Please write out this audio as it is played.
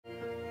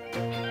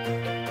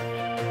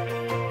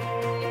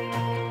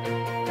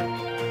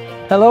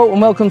Hello and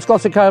welcome to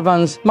Glossop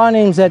Caravans. My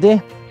name's Eddie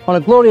on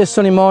a glorious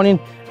sunny morning,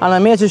 and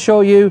I'm here to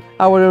show you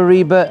our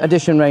Eriba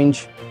edition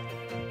range.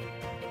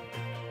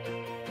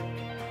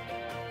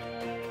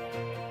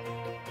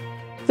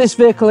 This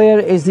vehicle here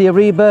is the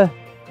Eriba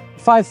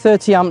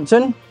 530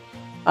 Hampton, and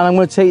I'm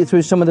going to take you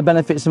through some of the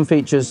benefits and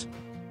features.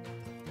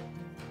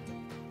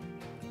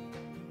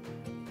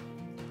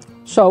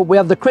 So we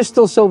have the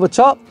crystal silver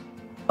top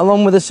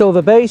along with the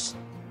silver base.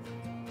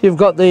 You've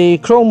got the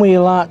chrome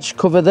wheel arch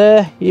cover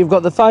there. You've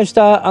got the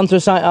 5-star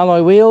anthracite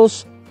alloy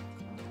wheels.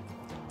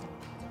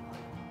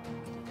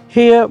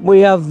 Here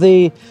we have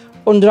the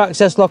under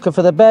access locker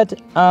for the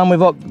bed, and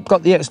we've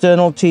got the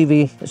external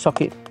TV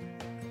socket.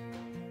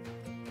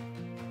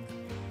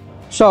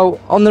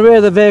 So on the rear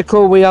of the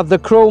vehicle we have the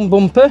chrome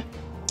bumper.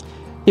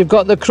 You've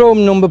got the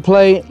chrome number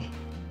plate,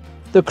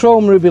 the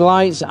chrome ruby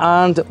lights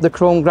and the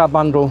chrome grab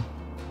handle.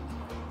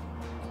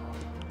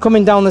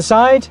 Coming down the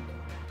side,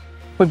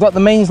 we've got the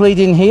mains lead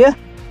in here.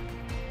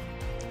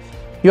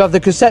 You have the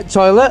cassette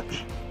toilet.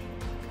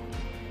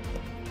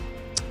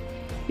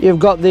 You've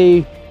got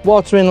the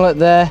water inlet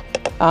there,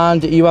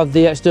 and you have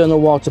the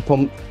external water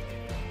pump.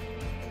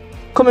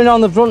 Coming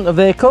on the front of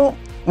the vehicle,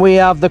 we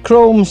have the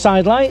chrome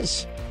side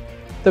lights,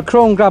 the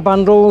chrome grab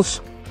handles.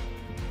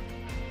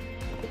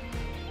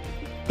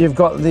 You've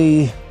got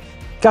the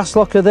gas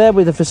locker there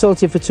with the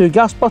facility for 2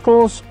 gas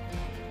bottles.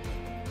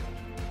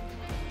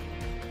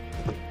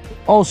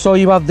 Also,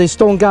 you have the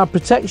stone guard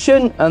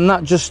protection, and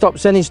that just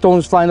stops any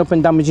stones flying up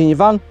and damaging your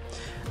van.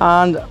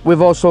 And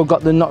we've also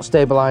got the knot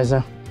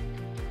stabilizer.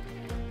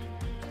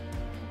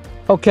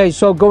 Okay,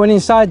 so going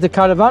inside the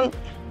Caravan,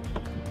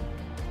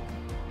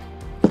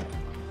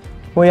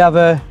 we have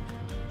a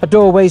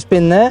door waste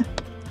bin there.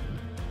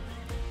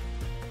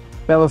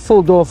 We have a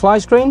full door fly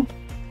screen.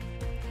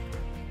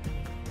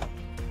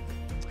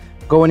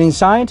 Going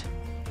inside,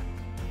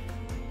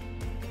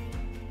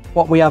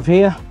 what we have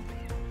here,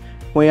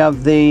 we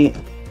have the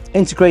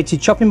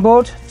integrated chopping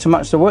board to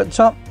match the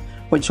worktop,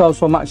 which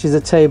also matches the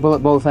table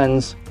at both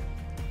ends.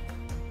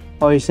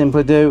 All you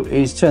simply do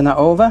is turn that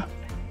over.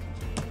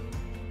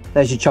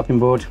 There's your chopping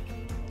board.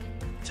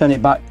 Turn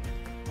it back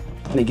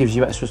and it gives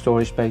you extra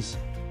storage space.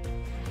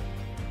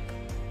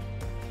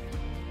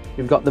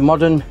 You've got the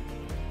modern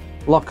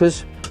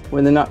lockers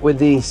with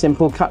the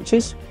simple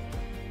catches.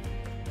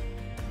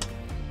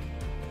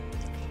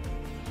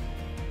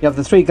 You have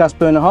the 3 gas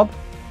burner hob.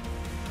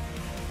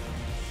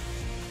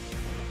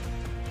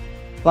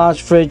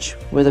 Large fridge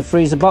with a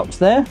freezer box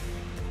there.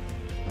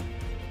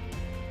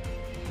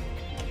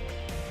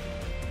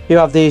 You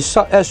have these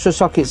extra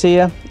sockets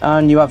here,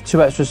 and you have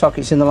 2 extra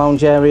sockets in the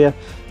lounge area.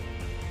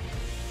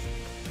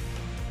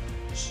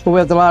 So we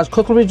have the large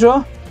cutlery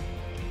drawer,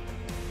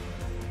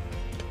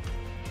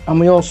 and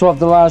we also have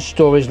the large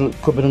storage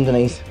cupboard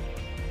underneath.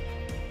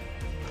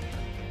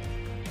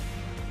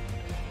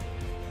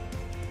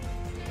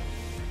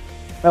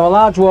 We have a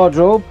large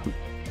wardrobe.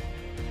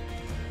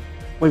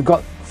 We've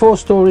got 4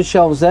 storage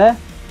shelves there,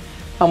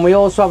 and we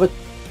also have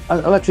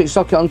an electric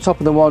socket on top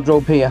of the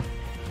wardrobe here.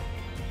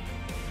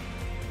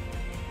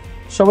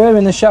 So here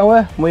in the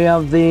shower we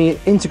have the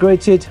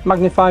integrated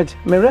magnified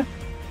mirror.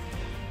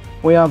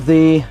 We have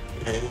the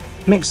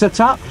mixer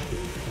tap,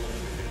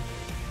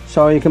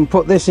 so you can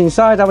put this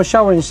inside, have a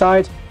shower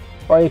inside,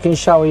 or you can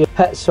shower your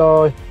pets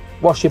or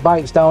wash your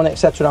bikes down,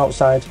 etc.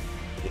 outside.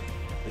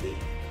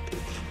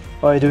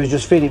 All you do is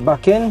just feed it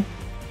back in,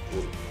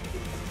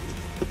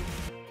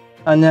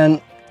 and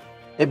then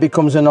it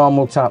becomes a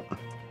normal tap.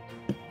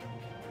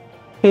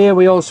 Here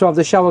we also have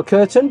the shower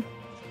curtain,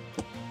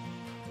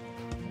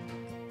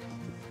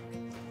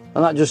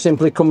 and that just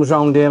simply comes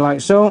round here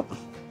like so.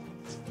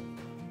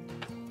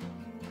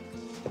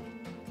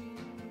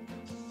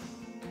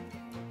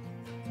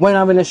 When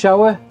having a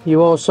shower,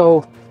 you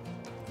also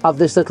have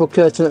this little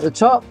curtain at the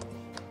top.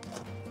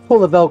 Pull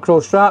the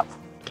velcro strap.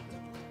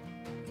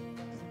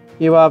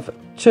 You have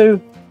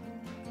 2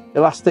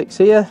 elastics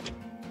here.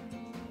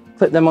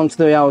 Clip them onto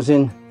the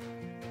housing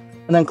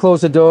and then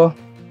close the door,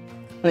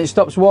 and it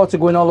stops water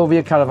going all over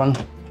your Caravan.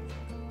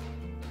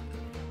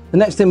 The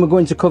next thing we're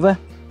going to cover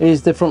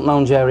is the front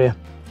lounge area.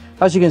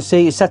 As you can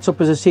see, it's set up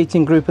as a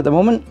seating group at the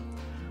moment.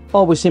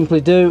 All we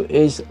simply do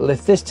is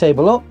lift this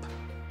table up,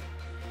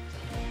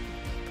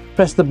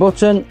 press the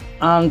button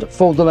and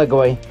fold the leg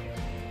away.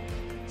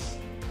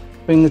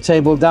 Bring the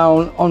table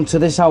down onto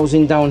this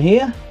housing down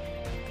here,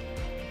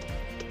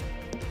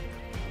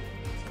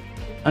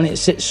 and it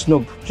sits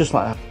snug just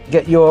like that.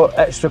 Get your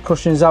extra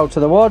cushions out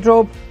of the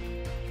wardrobe,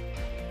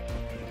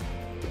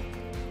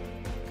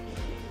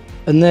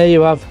 and there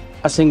you have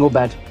a single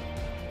bed.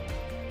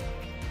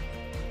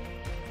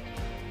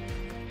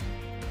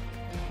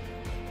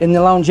 In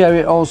the lounge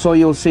area also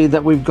you'll see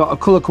that we've got a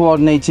colour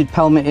coordinated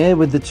pelmet here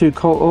with the 2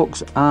 coat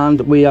hooks, and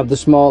we have the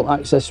small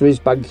accessories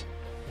bag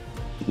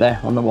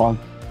there on the wall.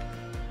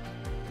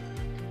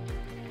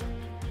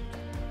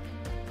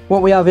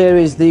 What we have here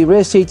is the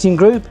rear seating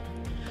group,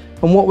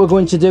 and what we're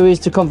going to do is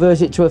to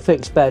convert it to a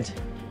fixed bed.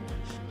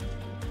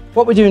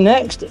 What we do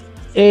next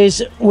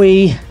is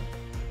we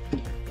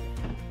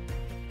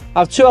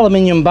have 2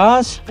 aluminium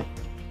bars,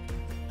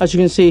 as you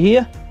can see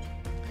here.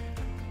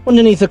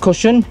 Underneath the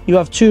cushion you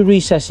have 2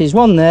 recesses,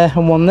 one there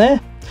and one there,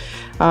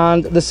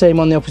 and the same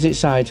on the opposite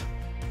side.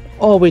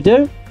 All we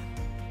do,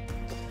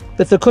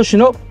 lift the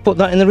cushion up, put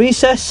that in the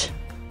recess,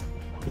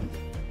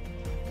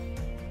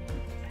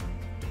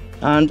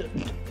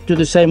 and do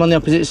the same on the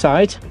opposite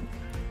side.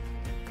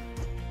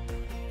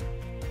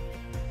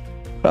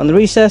 Put on the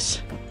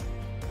recess,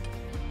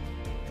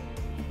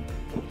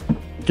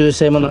 do the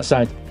same on that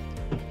side.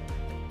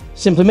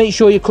 Simply make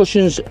sure your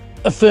cushions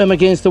are firm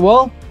against the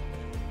wall,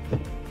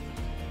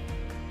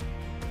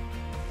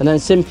 and then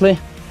simply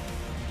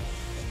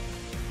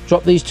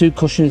drop these 2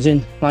 cushions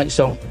in like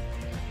so.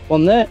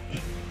 One there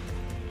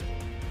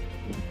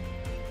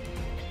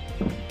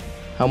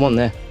and one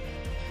there,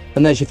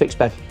 and there's your fixed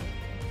bed.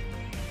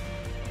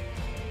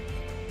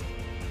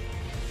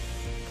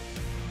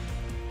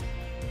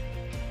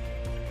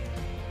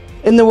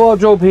 In the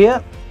wardrobe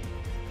here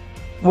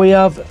we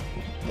have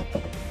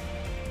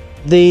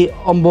the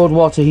onboard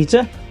water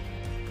heater,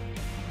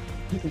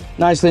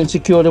 nicely and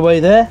secured away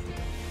there.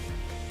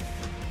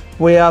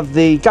 We have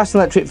the gas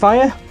and electric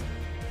fire.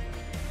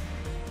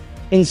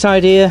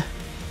 Inside here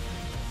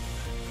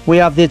we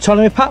have the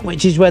autonomy pack,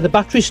 which is where the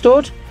battery is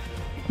stored.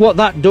 What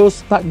that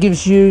does, that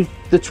gives you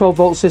the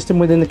 12-volt system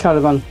within the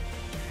caravan.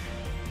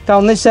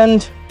 Down this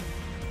end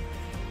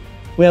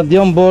we have the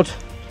onboard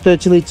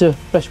 30-litre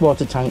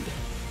freshwater tank.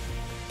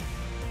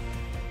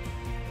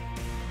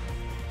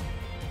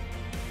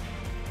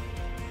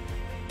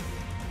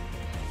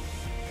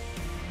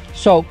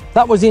 So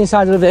that was the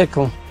inside of the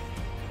vehicle.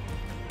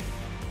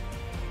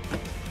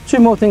 2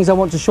 more things I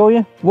want to show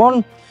you.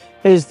 One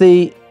is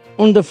the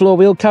underfloor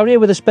wheel carrier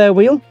with a spare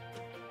wheel,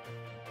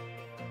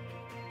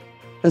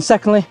 and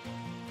secondly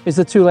is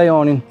the 2-lay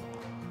awning.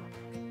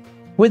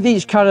 With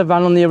each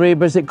caravan on the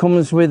Eribas it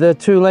comes with a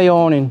 2-lay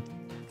awning.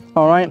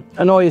 Alright,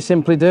 and all you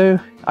simply do,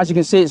 as you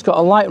can see, it's got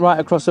a light right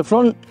across the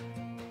front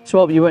to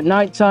help you at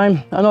night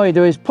time, and all you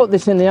do is put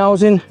this in the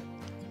housing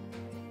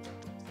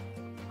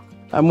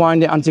and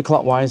wind it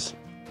anti-clockwise.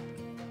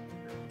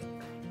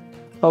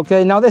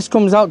 Okay, now this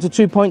comes out to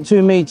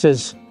 2.2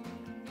 meters.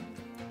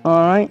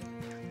 Alright,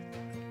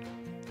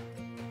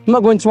 I'm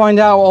not going to wind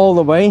it out all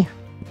the way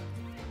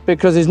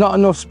because there's not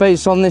enough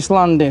space on this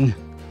landing.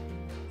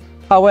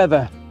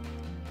 However,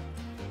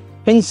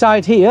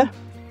 inside here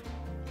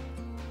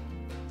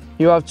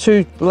you have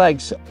 2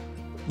 legs.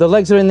 The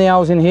legs are in the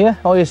housing here.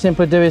 All you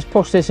simply do is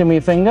push this in with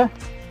your finger,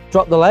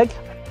 drop the leg,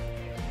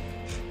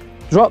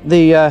 drop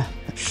the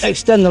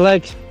extend the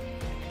leg,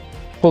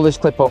 pull this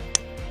clip up.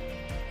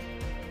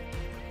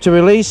 To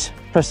release,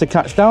 press the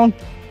catch down,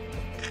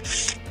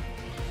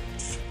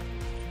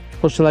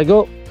 push the leg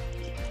up,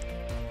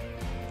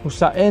 push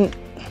that in,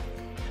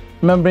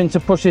 remembering to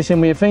push this in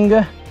with your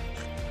finger,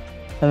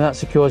 and that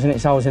secures in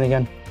its housing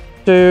again.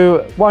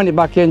 To wind it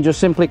back in, just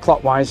simply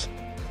clockwise.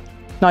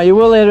 Now you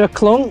will hear a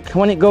clunk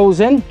when it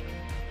goes in.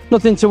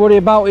 Nothing to worry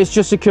about, it's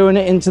just securing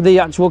it into the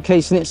actual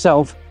casing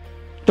itself.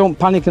 Don't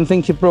panic and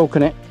think you've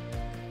broken it.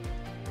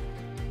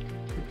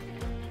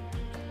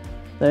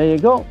 There you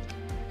go.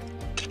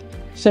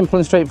 Simple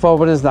and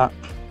straightforward as that.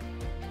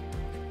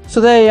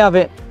 So there you have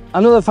it.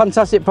 Another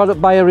fantastic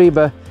product by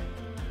Eriba.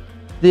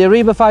 The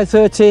Eriba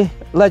 530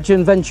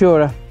 Legend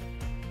Ventura.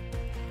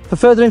 For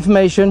further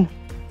information,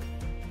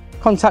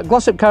 contact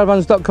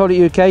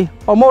glossopcaravans.co.uk,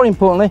 or more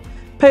importantly,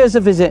 pay us a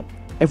visit.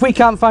 If we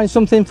can't find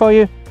something for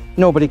you,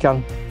 nobody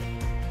can.